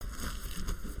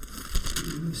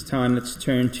This time, let's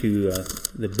turn to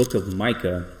the book of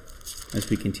Micah as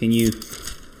we continue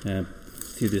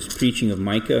through this preaching of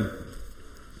Micah.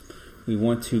 We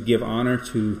want to give honor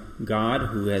to God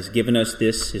who has given us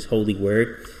His holy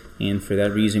word, and for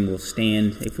that reason we'll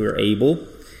stand, if we're able,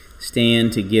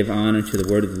 stand to give honor to the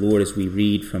word of the Lord as we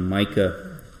read from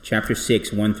Micah chapter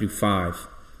 6, 1 through 5.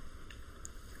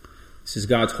 This is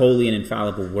God's holy and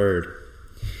infallible word.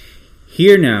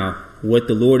 Hear now what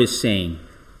the Lord is saying.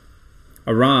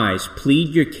 Arise, plead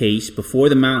your case before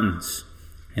the mountains,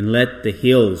 and let the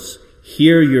hills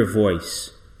hear your voice.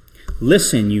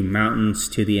 Listen, you mountains,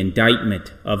 to the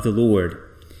indictment of the Lord,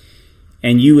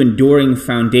 and you enduring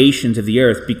foundations of the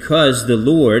earth, because the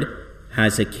Lord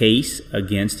has a case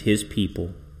against his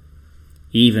people.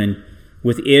 Even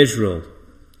with Israel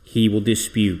he will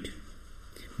dispute.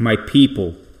 My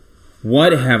people,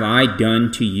 what have I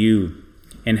done to you,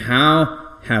 and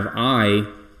how have I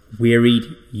wearied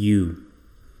you?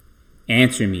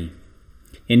 Answer me.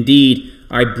 Indeed,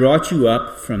 I brought you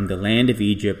up from the land of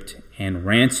Egypt and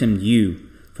ransomed you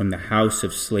from the house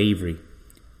of slavery.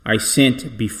 I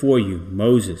sent before you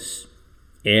Moses,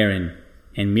 Aaron,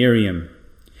 and Miriam.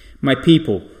 My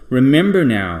people, remember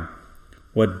now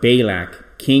what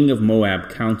Balak, king of Moab,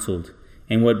 counseled,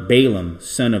 and what Balaam,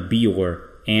 son of Beor,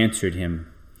 answered him,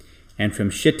 and from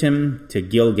Shittim to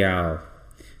Gilgal,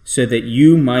 so that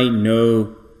you might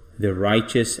know the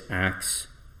righteous acts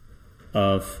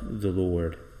of the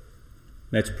Lord.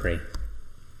 Let's pray.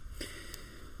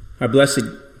 Our blessed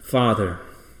Father,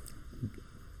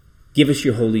 give us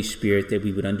your Holy Spirit that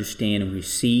we would understand and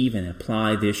receive and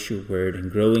apply this, your word, and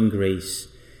grow in grace.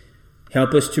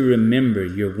 Help us to remember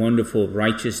your wonderful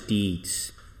righteous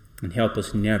deeds, and help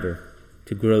us never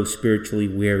to grow spiritually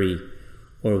weary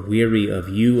or weary of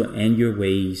you and your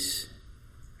ways.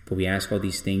 For we ask all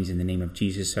these things in the name of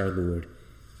Jesus our Lord.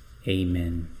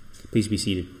 Amen. Please be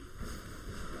seated.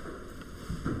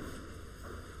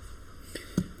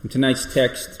 In tonight's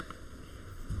text,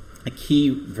 a key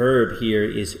verb here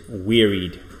is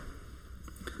wearied.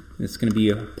 It's going to be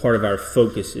a part of our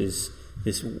focus, is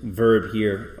this verb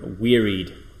here,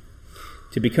 wearied.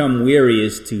 To become weary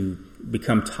is to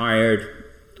become tired,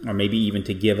 or maybe even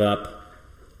to give up.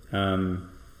 That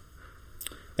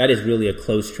is really a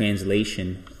close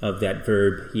translation of that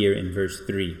verb here in verse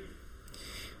 3.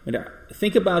 But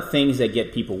think about things that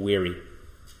get people weary.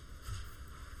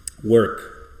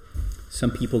 Work.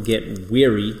 Some people get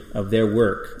weary of their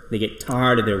work. They get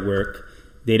tired of their work.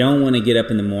 They don't want to get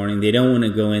up in the morning. They don't want to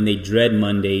go in. They dread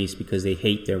Mondays because they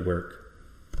hate their work.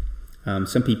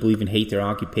 Some people even hate their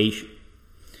occupation.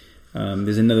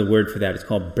 There's another word for that. It's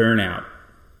called burnout.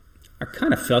 I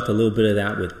kind of felt a little bit of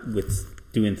that with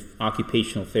doing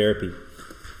occupational therapy,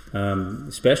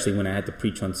 especially when I had to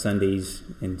preach on Sundays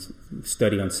and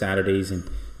study on Saturdays. And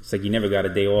it's like you never got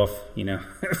a day off,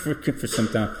 for some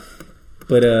time.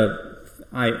 But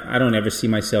I don't ever see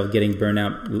myself getting burnt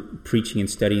out preaching and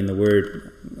studying the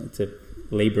Word. It's a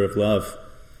labor of love.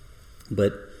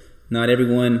 But not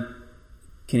everyone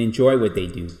can enjoy what they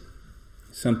do.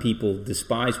 Some people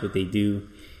despise what they do,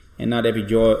 and not every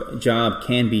job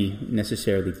can be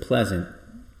necessarily pleasant.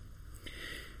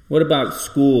 What about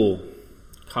school,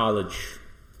 college?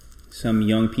 Some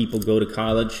young people go to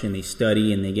college and they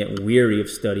study and they get weary of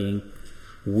studying,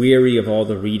 weary of all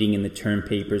the reading and the term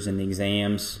papers and the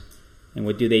exams. And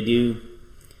what do?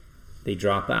 They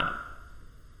drop out.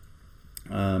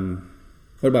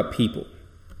 What about people?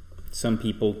 Some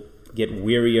people get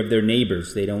weary of their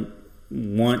neighbors. They don't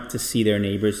want to see their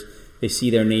neighbors. They see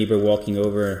their neighbor walking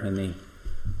over and they,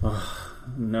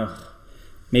 no.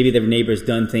 Maybe their neighbor's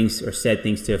done things or said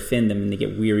things to offend them and they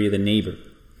get weary of the neighbor.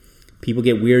 People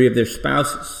get weary of their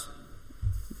spouses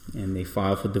and they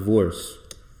file for divorce.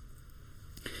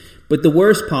 But the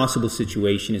worst possible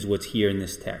situation is what's here in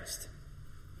this text.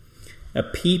 A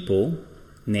people,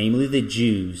 namely the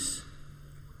Jews,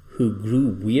 who grew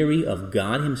weary of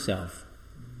God himself.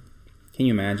 Can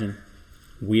you imagine?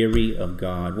 Weary of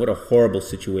God. What a horrible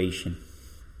situation.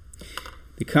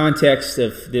 The context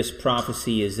of this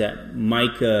prophecy is that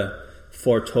Micah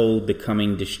foretold the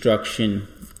coming destruction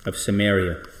of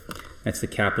Samaria. That's the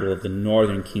capital of the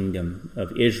northern kingdom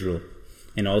of Israel.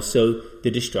 And also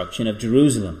the destruction of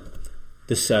Jerusalem,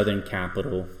 the southern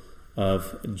capital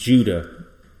of Judah.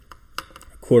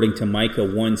 According to Micah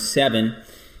 1:7,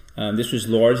 this was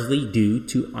largely due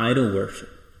to idol worship.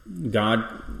 God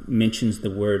mentions the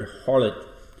word harlot.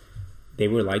 They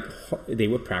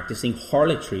were practicing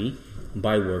harlotry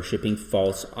by worshiping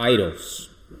false idols.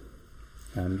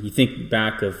 You think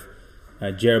back of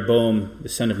Jeroboam, the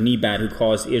son of Nebat, who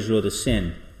caused Israel to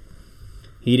sin.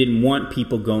 He didn't want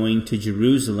people going to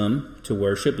Jerusalem to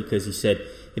worship because he said,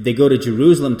 if they go to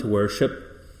Jerusalem to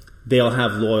worship, they'll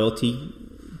have loyalty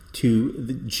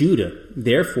to Judah.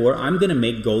 Therefore, I'm going to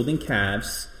make golden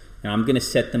calves, and I'm going to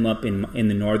set them up in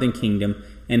the northern kingdom,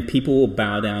 and people will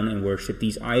bow down and worship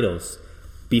these idols.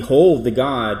 Behold the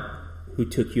God who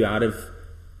took you out of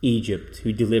Egypt,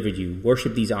 who delivered you.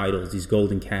 Worship these idols, these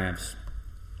golden calves.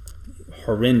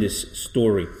 Horrendous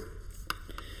story.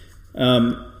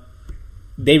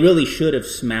 They really should have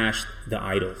smashed the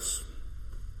idols,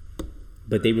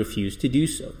 but they refused to do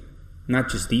so. Not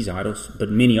just these idols, but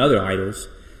many other idols.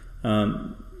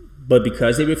 But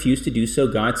because they refused to do so,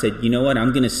 God said, you know what,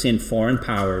 I'm going to send foreign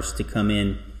powers to come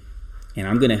in, and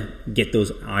I'm going to get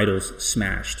those idols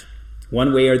smashed,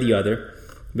 one way or the other.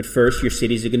 But first, your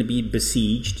cities are going to be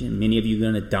besieged, and many of you are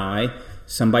going to die,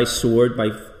 some by sword, by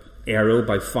arrow,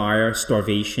 by fire,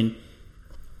 starvation,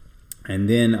 and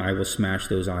then I will smash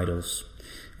those idols.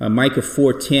 Micah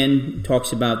 4:10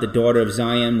 talks about the daughter of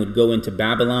Zion would go into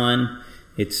Babylon.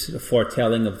 It's a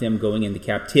foretelling of them going into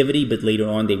captivity, but later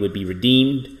on they would be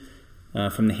redeemed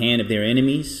from the hand of their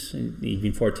enemies. It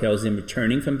even foretells them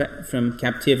returning from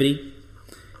captivity.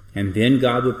 And then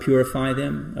God would purify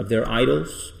them of their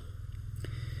idols.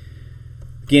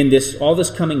 Again, all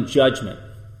this coming judgment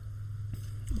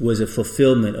was a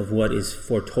fulfillment of what is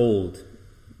foretold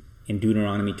in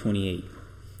Deuteronomy 28.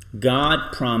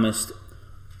 God promised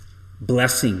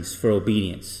blessings for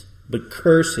obedience, but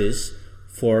curses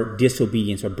for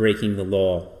disobedience or breaking the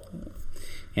law.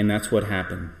 And that's what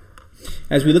happened.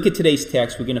 As we look at today's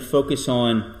text, we're going to focus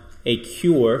on a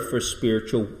cure for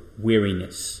spiritual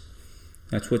weariness.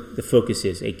 That's what the focus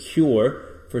is, a cure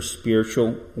for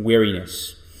spiritual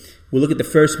weariness. We'll look at the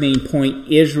first main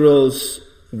point, Israel's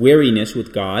weariness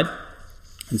with God.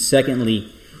 And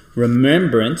secondly,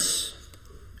 remembrance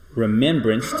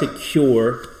to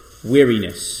cure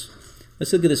weariness.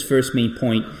 Let's look at this first main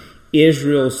point,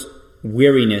 Israel's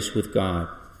weariness with God.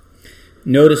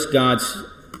 Notice God's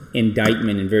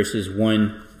indictment in verses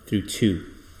 1 through 2.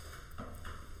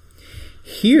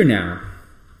 Hear now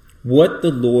what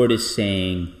the Lord is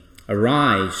saying.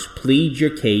 Arise, plead your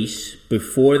case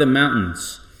before the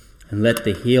mountains, and let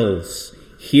the hills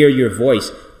hear your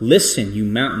voice. Listen, you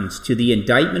mountains, to the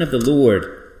indictment of the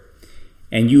Lord,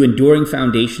 and you enduring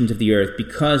foundations of the earth,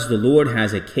 because the Lord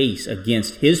has a case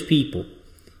against his people,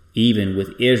 even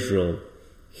with Israel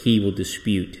he will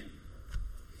dispute.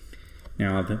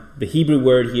 Now, the Hebrew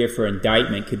word here for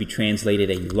indictment could be translated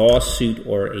a lawsuit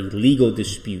or a legal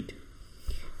dispute.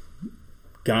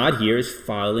 God here is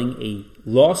filing a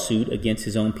lawsuit against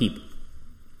his own people.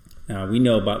 Now, we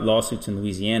know about lawsuits in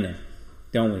Louisiana,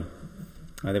 don't we?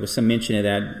 There was some mention of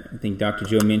that. I think Dr.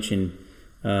 Joe mentioned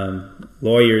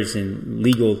lawyers and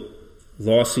legal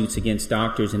lawsuits against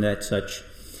doctors and that such.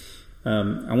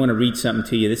 I want to read something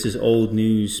to you. This is old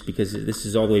news because this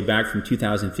is all the way back from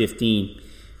 2015.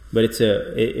 But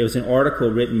it was an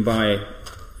article written by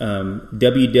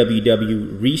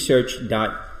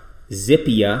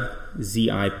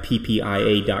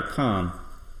www.research.zippia.com.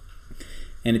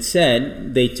 And it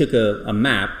said they took a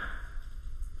map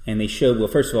and they showed, well,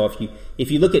 first of all,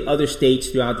 if you look at other states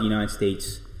throughout the United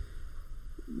States,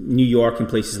 New York and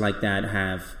places like that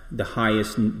have the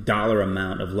highest dollar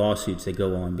amount of lawsuits that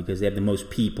go on because they have the most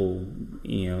people,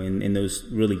 in those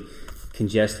really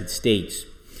congested states.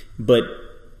 But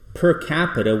per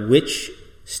capita, which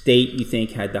state you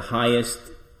think had the highest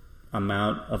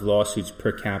amount of lawsuits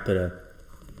per capita?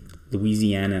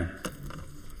 Louisiana.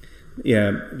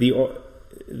 Yeah, the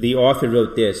author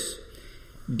wrote this.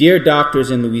 Dear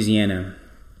doctors in Louisiana,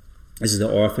 this is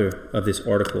the author of this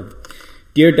article.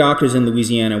 Dear doctors in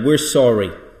Louisiana, we're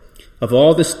sorry. Of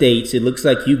all the states, it looks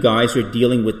like you guys are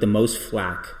dealing with the most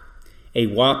flack. A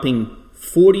whopping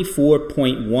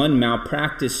 44.1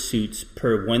 malpractice suits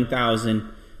per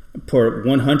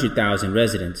 100,000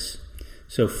 residents.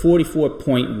 So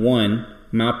 44.1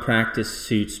 malpractice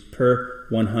suits per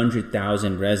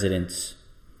 100,000 residents.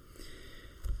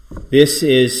 This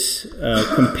is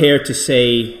compared to,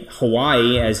 say,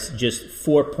 Hawaii as just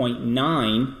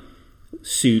 4.9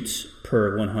 suits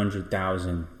per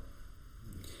 100,000.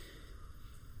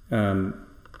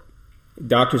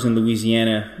 Doctors in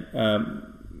Louisiana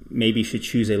maybe should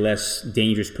choose a less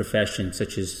dangerous profession,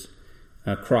 such as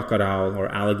crocodile or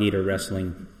alligator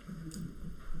wrestling.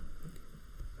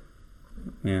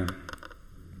 Yeah.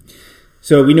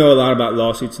 So we know a lot about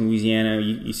lawsuits in Louisiana.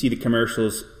 You see the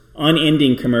commercials,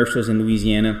 unending commercials in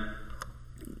Louisiana.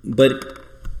 But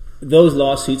those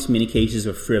lawsuits, in many cases,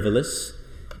 are frivolous.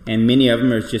 And many of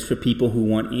them are just for people who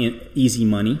want easy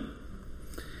money.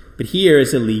 But here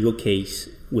is a legal case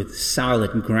with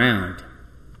solid ground.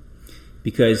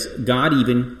 because God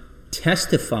even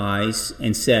testifies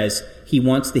and says he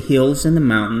wants the hills and the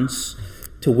mountains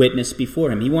to witness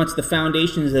before him. He wants the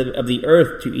foundations of the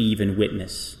earth to even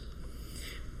witness.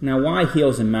 Now, why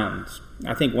hills and mountains?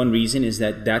 I think one reason is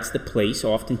that that's the place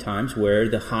oftentimes where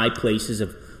the high places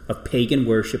of pagan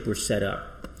worship were set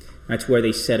up. That's where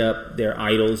they set up their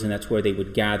idols, and that's where they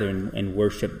would gather and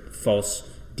worship false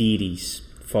deities,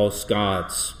 false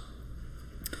gods.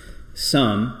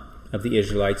 Some of the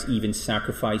Israelites even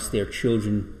sacrificed their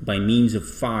children by means of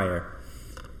fire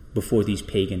before these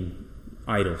pagan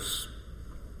idols.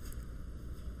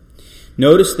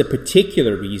 Notice the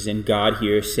particular reason God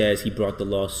here says he brought the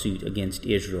lawsuit against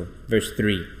Israel. Verse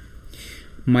 3,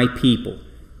 "My people,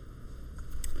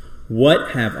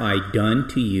 what have I done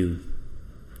to you,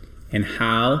 and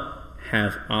how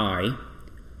have I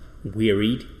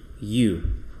wearied you?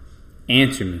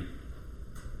 Answer me."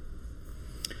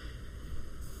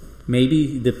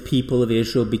 Maybe the people of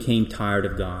Israel became tired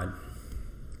of God.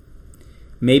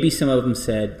 Maybe some of them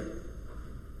said,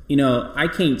 I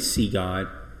can't see God,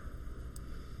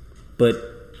 but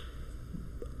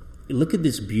look at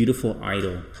this beautiful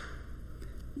idol.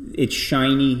 It's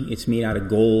shiny, it's made out of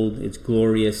gold, it's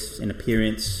glorious in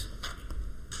appearance.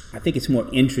 I think it's more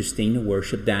interesting to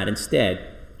worship that instead.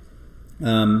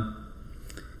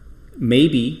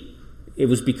 Maybe it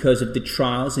was because of the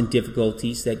trials and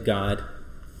difficulties that God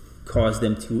caused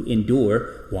them to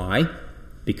endure. Why?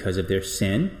 Because of their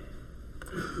sin.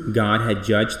 God had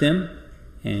judged them,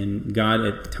 and God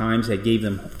at times had gave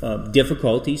them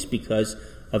difficulties because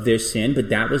of their sin, but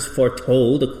that was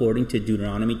foretold according to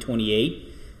Deuteronomy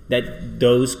 28, that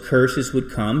those curses would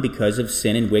come because of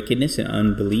sin and wickedness and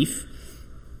unbelief.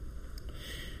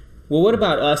 Well, what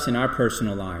about us in our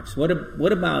personal lives? What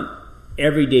about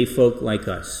everyday folk like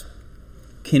us?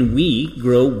 Can we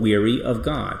grow weary of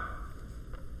God?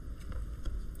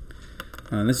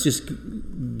 Let's just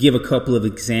give a couple of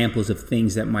examples of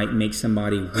things that might make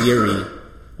somebody weary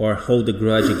or hold a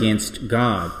grudge against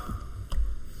God.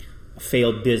 A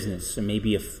failed business, or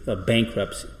maybe a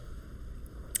bankruptcy.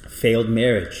 A failed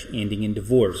marriage ending in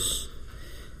divorce.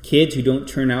 Kids who don't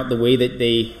turn out the way that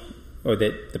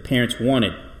that the parents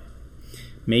wanted.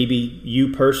 Maybe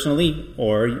you personally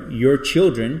or your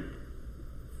children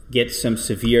get some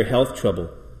severe health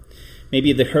trouble.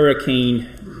 Maybe the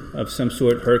hurricane of some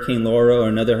sort, Hurricane Laura or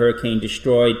another hurricane,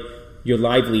 destroyed your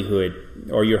livelihood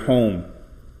or your home.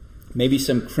 Maybe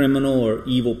some criminal or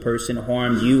evil person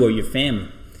harmed you or your family.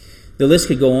 The list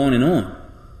could go on and on.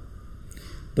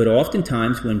 But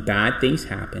oftentimes when bad things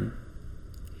happen,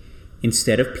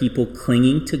 instead of people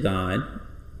clinging to God,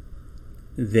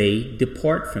 they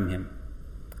depart from him.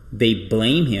 They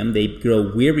blame him, they grow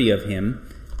weary of him,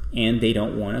 and they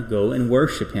don't want to go and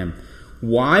worship him.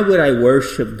 Why would I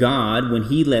worship God when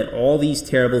he let all these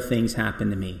terrible things happen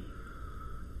to me?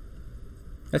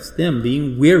 That's them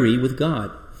being weary with God.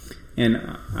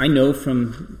 And I know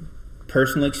from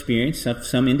personal experience of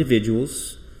some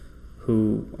individuals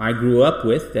who I grew up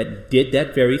with that did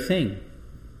that very thing.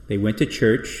 They went to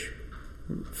church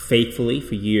faithfully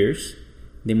for years.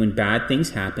 Then when bad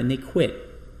things happened, they quit.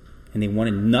 And they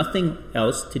wanted nothing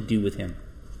else to do with him.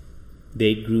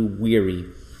 They grew weary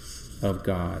of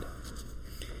God.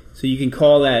 So you can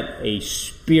call that a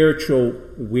spiritual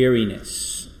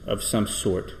weariness of some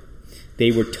sort.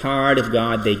 They were tired of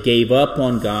God. They gave up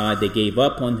on God. They gave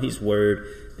up on his word.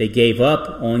 They gave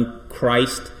up on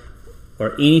Christ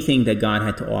or anything that God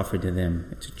had to offer to them.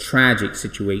 It's a tragic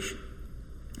situation.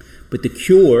 But the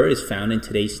cure is found in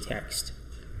today's text.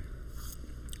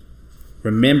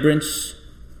 Remembrance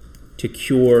to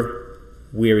cure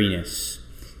weariness.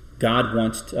 God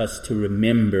wants us to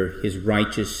remember his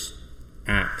righteous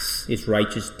acts, his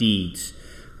righteous deeds.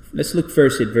 Let's look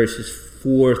first at verses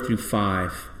 4 through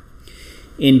 5.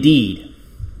 "Indeed,"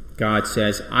 God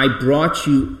says, "I brought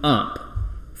you up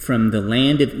from the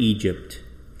land of Egypt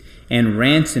and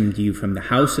ransomed you from the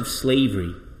house of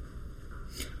slavery.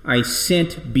 I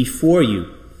sent before you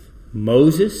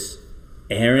Moses,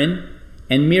 Aaron,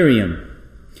 and Miriam.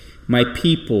 My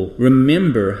people,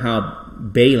 remember how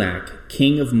Balak,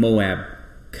 king of Moab,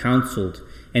 counseled,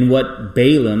 and what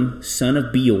Balaam, son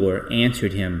of Beor,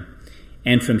 answered him,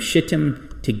 and from Shittim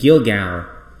to Gilgal,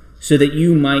 so that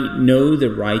you might know the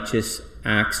righteous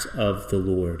acts of the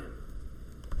Lord."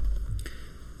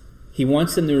 He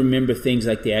wants them to remember things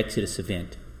like the Exodus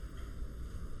event.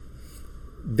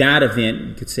 That event,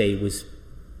 you could say, was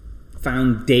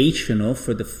foundational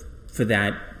for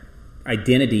that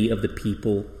identity of the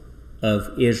people of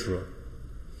Israel.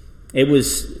 It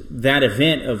was that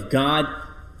event of God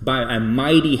by a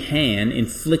mighty hand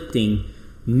inflicting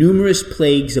numerous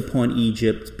plagues upon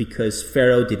Egypt because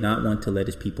Pharaoh did not want to let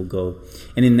his people go.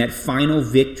 And in that final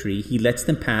victory, he lets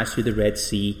them pass through the Red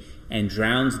Sea and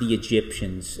drowns the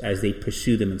Egyptians as they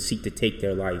pursue them and seek to take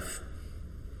their life.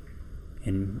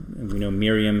 And we know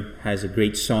Miriam has a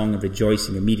great song of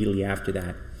rejoicing immediately after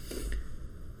that.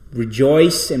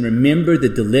 Rejoice and remember the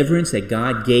deliverance that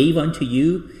God gave unto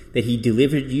you, that he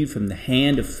delivered you from the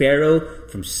hand of Pharaoh,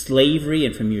 from slavery,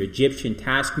 and from your Egyptian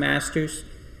taskmasters.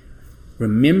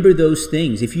 Remember those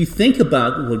things. If you think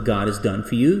about what God has done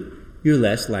for you, you're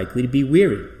less likely to be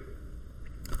weary.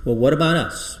 Well, what about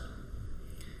us?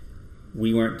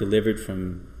 We weren't delivered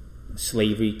from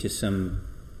slavery to some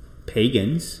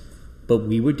pagans, but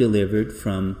we were delivered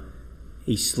from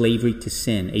a slavery to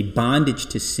sin, a bondage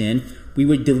to sin. We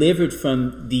were delivered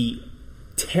from the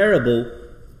terrible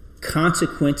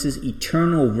consequences,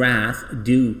 eternal wrath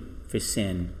due for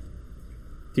sin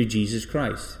through Jesus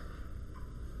Christ.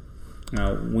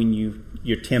 Now, when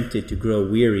you're tempted to grow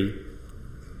weary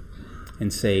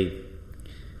and say,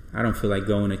 I don't feel like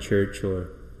going to church, or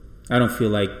I don't feel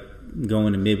like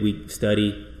going to midweek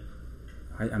study,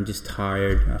 I'm just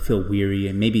tired, I feel weary,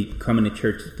 and maybe coming to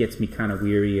church gets me kind of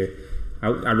weary, or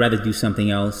I'd rather do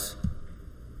something else.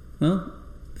 Well,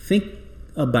 think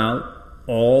about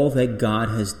all that God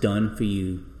has done for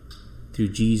you through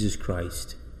Jesus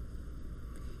Christ.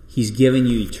 He's given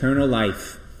you eternal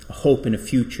life, a hope and a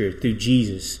future through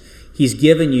Jesus. He's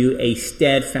given you a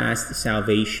steadfast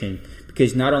salvation,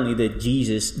 because not only did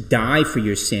Jesus die for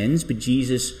your sins, but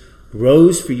Jesus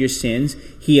rose for your sins.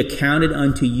 He accounted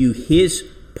unto you his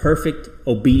perfect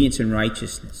obedience and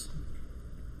righteousness.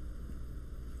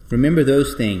 Remember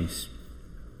those things.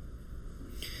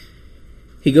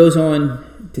 He goes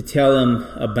on to tell them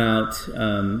about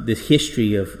the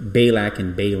history of Balak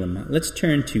and Balaam. Let's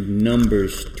turn to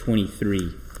Numbers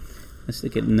 23. Let's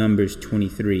look at Numbers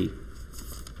 23.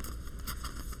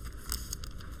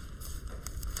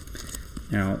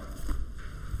 Now,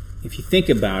 if you think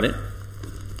about it,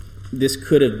 this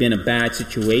could have been a bad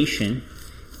situation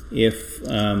if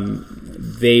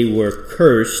they were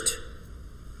cursed.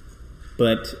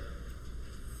 But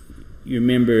you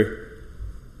remember,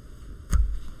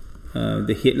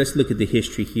 let's look at the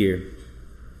history here.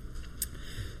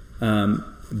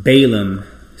 Balaam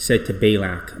said to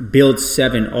Balak, build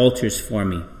 7 altars for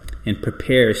me, and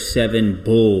prepare 7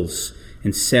 bulls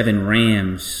and 7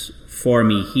 rams for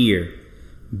me here.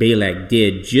 Balak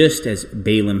did just as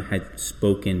Balaam had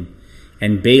spoken.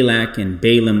 And Balak and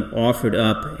Balaam offered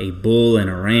up a bull and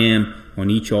a ram on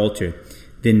each altar.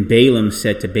 Then Balaam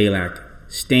said to Balak,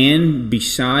 stand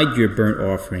beside your burnt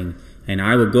offering, and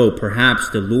I will go. Perhaps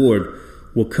the Lord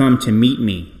will come to meet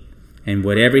me, and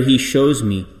whatever he shows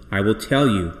me, I will tell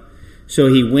you. So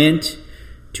he went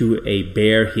to a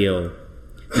bare hill.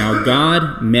 Now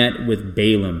God met with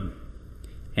Balaam,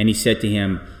 and he said to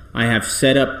him, I have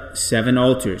set up 7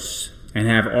 altars, and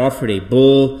have offered a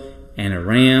bull and a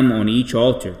ram on each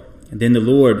altar. And then the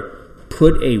Lord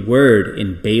put a word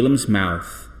in Balaam's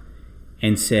mouth,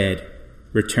 and said,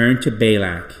 return to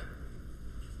Balak,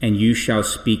 and you shall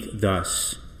speak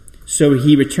thus. So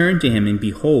he returned to him, and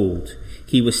behold,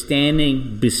 he was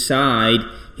standing beside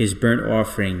his burnt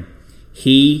offering,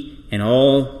 he and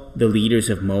all the leaders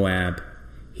of Moab.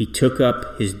 He took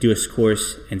up his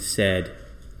discourse and said,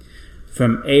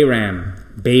 from Aram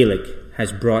Balak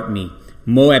has brought me,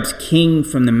 Moab's king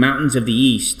from the mountains of the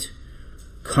east.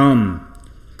 Come,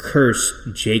 curse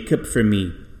Jacob for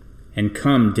me, and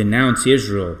come, denounce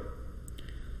Israel.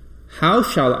 How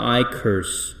shall I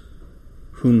curse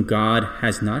whom God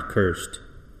has not cursed?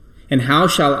 And how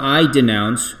shall I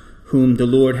denounce whom the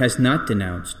Lord has not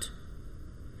denounced?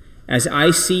 As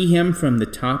I see him from the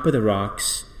top of the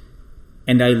rocks,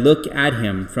 and I look at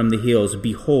him from the hills,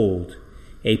 behold,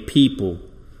 a people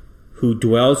who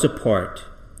dwells apart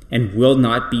and will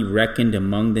not be reckoned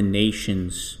among the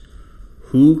nations.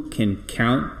 Who can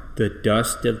count the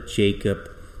dust of Jacob,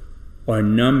 or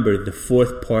number the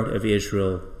 4th part of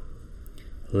Israel?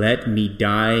 Let me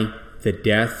die the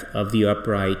death of the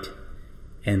upright,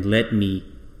 and let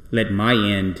my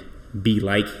end be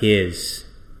like his.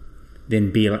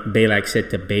 Then Balak said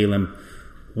to Balaam,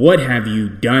 what have you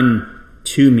done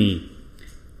to me?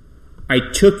 I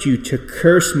took you to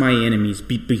curse my enemies.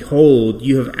 Behold,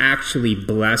 you have actually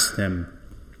blessed them.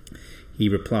 He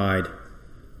replied,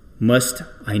 must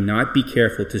I not be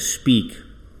careful to speak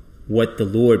what the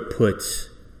Lord puts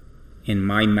in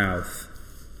my mouth?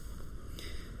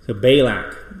 So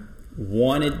Balak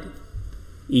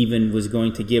was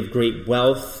going to give great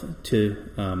wealth to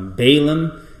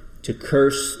Balaam to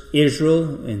curse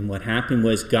Israel, and what happened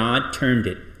was God turned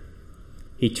it.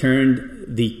 He turned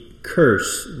the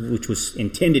curse, which was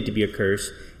intended to be a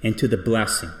curse, into the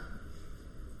blessing.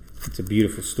 It's a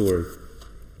beautiful story.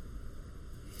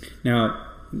 Now,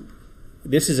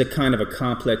 this is a kind of a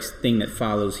complex thing that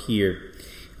follows here.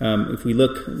 If we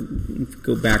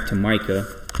go back to Micah.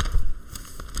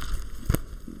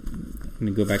 I'm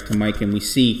going to go back to Micah, and we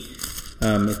see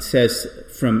it says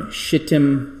from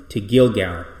Shittim to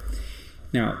Gilgal.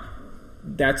 Now,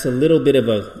 that's a little bit of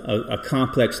a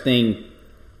complex thing.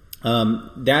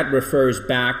 That refers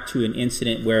back to an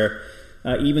incident where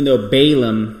even though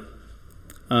Balaam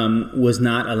was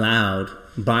not allowed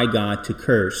by God to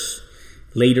curse,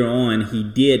 later on he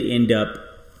did end up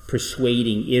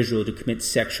persuading Israel to commit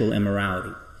sexual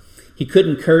immorality. He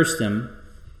couldn't curse them,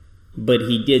 but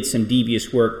he did some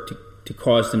devious work to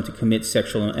cause them to commit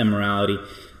sexual immorality.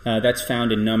 That's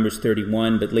found in Numbers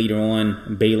 31, but later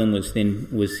on Balaam was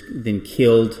then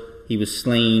killed. He was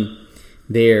slain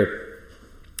there.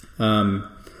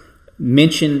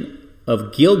 Mention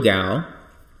of Gilgal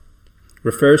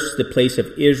refers to the place of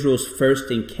Israel's first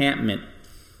encampment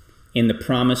in the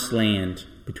promised land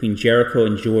between Jericho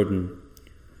and Jordan,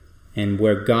 and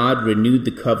where God renewed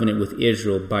the covenant with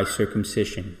Israel by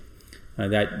circumcision.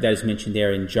 That is mentioned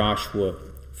there in Joshua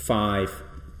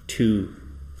 5:2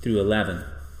 through 11.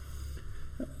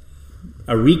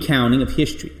 A recounting of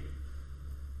history.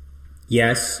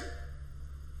 Yes,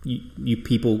 you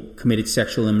people committed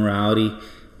sexual immorality,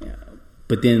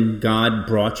 but then God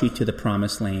brought you to the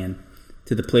promised land,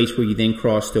 to the place where you then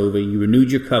crossed over. You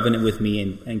renewed your covenant with me,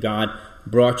 and God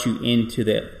brought you into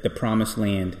the promised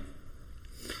land.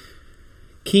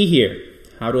 Key here,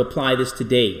 how to apply this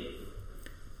today.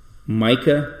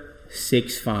 Micah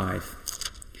 6:5.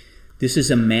 This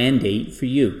is a mandate for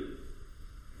you.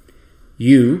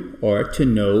 You are to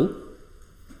know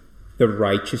the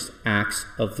righteous acts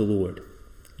of the Lord.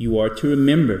 You are to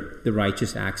remember the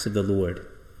righteous acts of the Lord.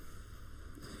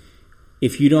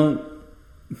 If you're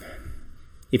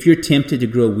tempted to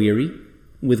grow weary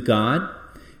with God,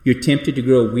 you're tempted to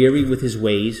grow weary with his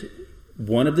ways,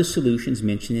 one of the solutions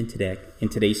mentioned in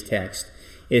today's text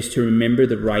is to remember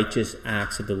the righteous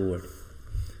acts of the Lord.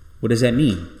 What does that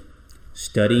mean?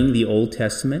 Studying the Old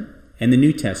Testament and the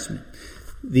New Testament.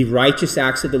 The righteous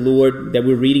acts of the Lord that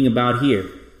we're reading about here.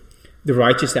 The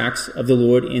righteous acts of the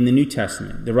Lord in the New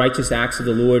Testament. The righteous acts of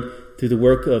the Lord through the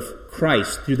work of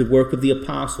Christ, through the work of the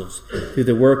apostles, through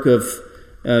the work of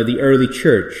the early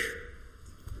church.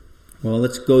 Well,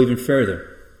 let's go even further.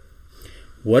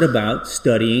 What about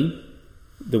studying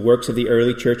the works of the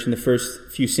early church in the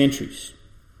first few centuries?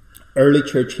 Early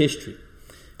church history.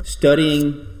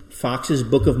 Studying Fox's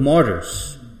Book of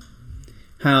Martyrs.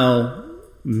 How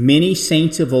many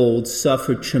saints of old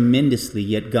suffered tremendously,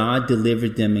 yet God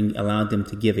delivered them and allowed them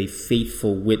to give a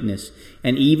faithful witness.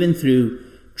 And even through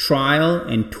trial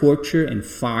and torture and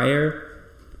fire,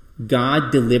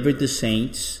 God delivered the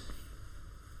saints.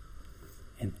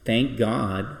 And thank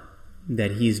God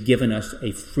that he has given us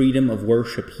a freedom of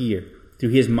worship here. Through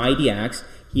his mighty acts,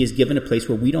 he has given a place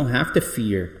where we don't have to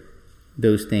fear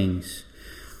those things.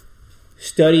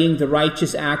 Studying the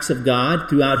righteous acts of God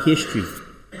throughout history.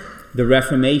 The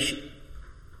Reformation.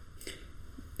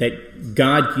 That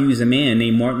God used a man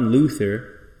named Martin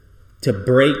Luther to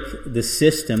break the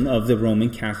system of the Roman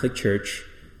Catholic Church,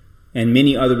 and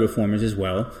many other reformers as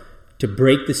well, to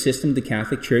break the system of the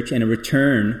Catholic Church and a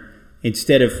return,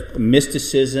 instead of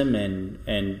mysticism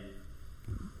and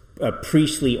a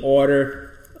priestly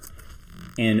order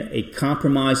and a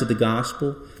compromise of the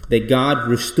gospel, that God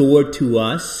restored to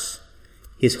us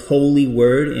his holy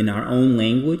word in our own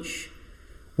language,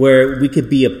 where we could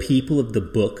be a people of the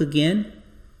book again,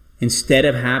 instead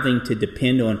of having to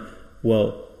depend on,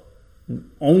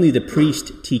 only the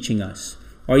priest teaching us.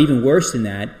 Or even worse than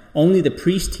that, only the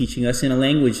priest teaching us in a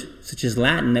language such as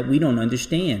Latin that we don't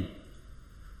understand.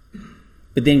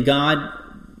 But then God,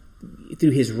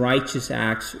 through his righteous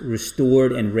acts,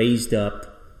 restored and raised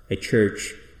up a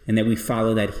church, and that we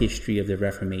follow that history of the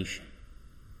Reformation.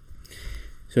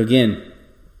 So again,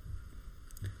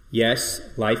 yes,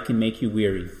 life can make you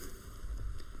weary.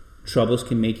 Troubles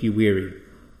can make you weary.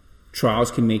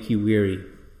 Trials can make you weary.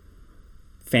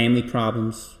 Family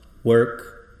problems,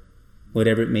 work,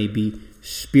 whatever it may be.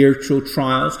 Spiritual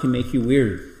trials can make you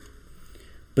weary.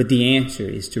 But the answer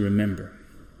is to remember.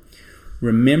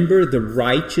 Remember the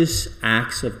righteous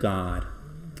acts of God.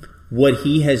 What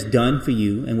he has done for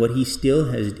you and what he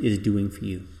still is doing for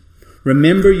you.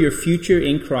 Remember your future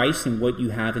in Christ and what you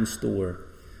have in store.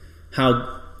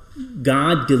 How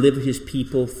God delivered his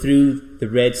people through the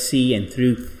Red Sea and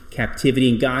through captivity,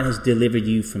 and God has delivered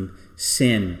you from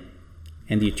sin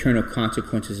and the eternal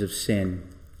consequences of sin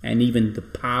and even the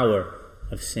power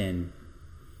of sin.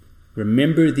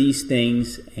 Remember these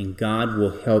things, and God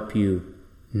will help you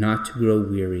not to grow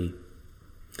weary.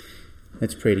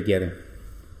 Let's pray together.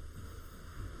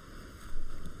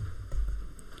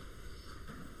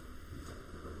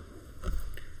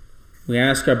 We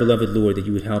ask our beloved Lord that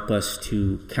you would help us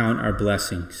to count our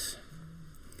blessings.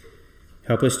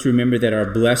 Help us to remember that our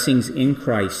blessings in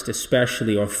Christ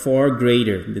especially are far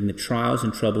greater than the trials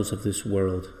and troubles of this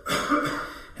world.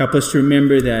 Help us to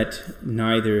remember that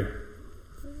neither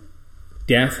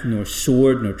death nor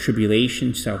sword nor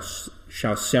tribulation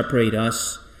shall separate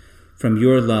us from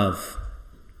your love.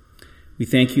 We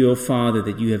thank you, O Father,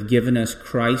 that you have given us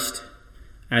Christ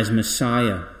as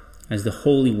Messiah, as the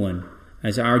Holy One,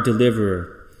 as our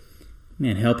deliverer.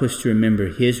 And help us to remember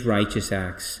his righteous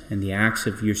acts and the acts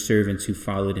of your servants who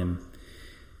followed him.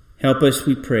 Help us,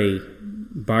 we pray,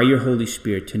 by your Holy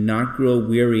Spirit, to not grow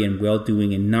weary in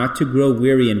well-doing and not to grow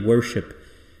weary in worship.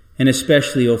 And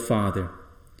especially, O Father,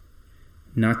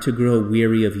 not to grow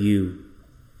weary of you,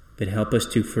 but help us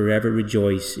to forever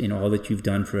rejoice in all that you've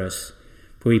done for us.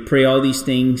 For we pray all these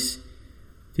things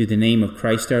through the name of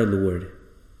Christ our Lord.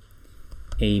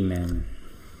 Amen.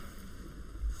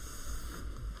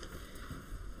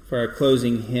 For our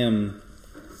closing hymn,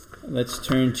 let's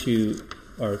turn to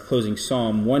our closing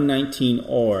psalm,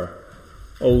 119R.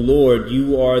 O Lord,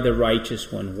 you are the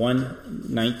righteous one.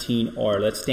 119R. Let's stand.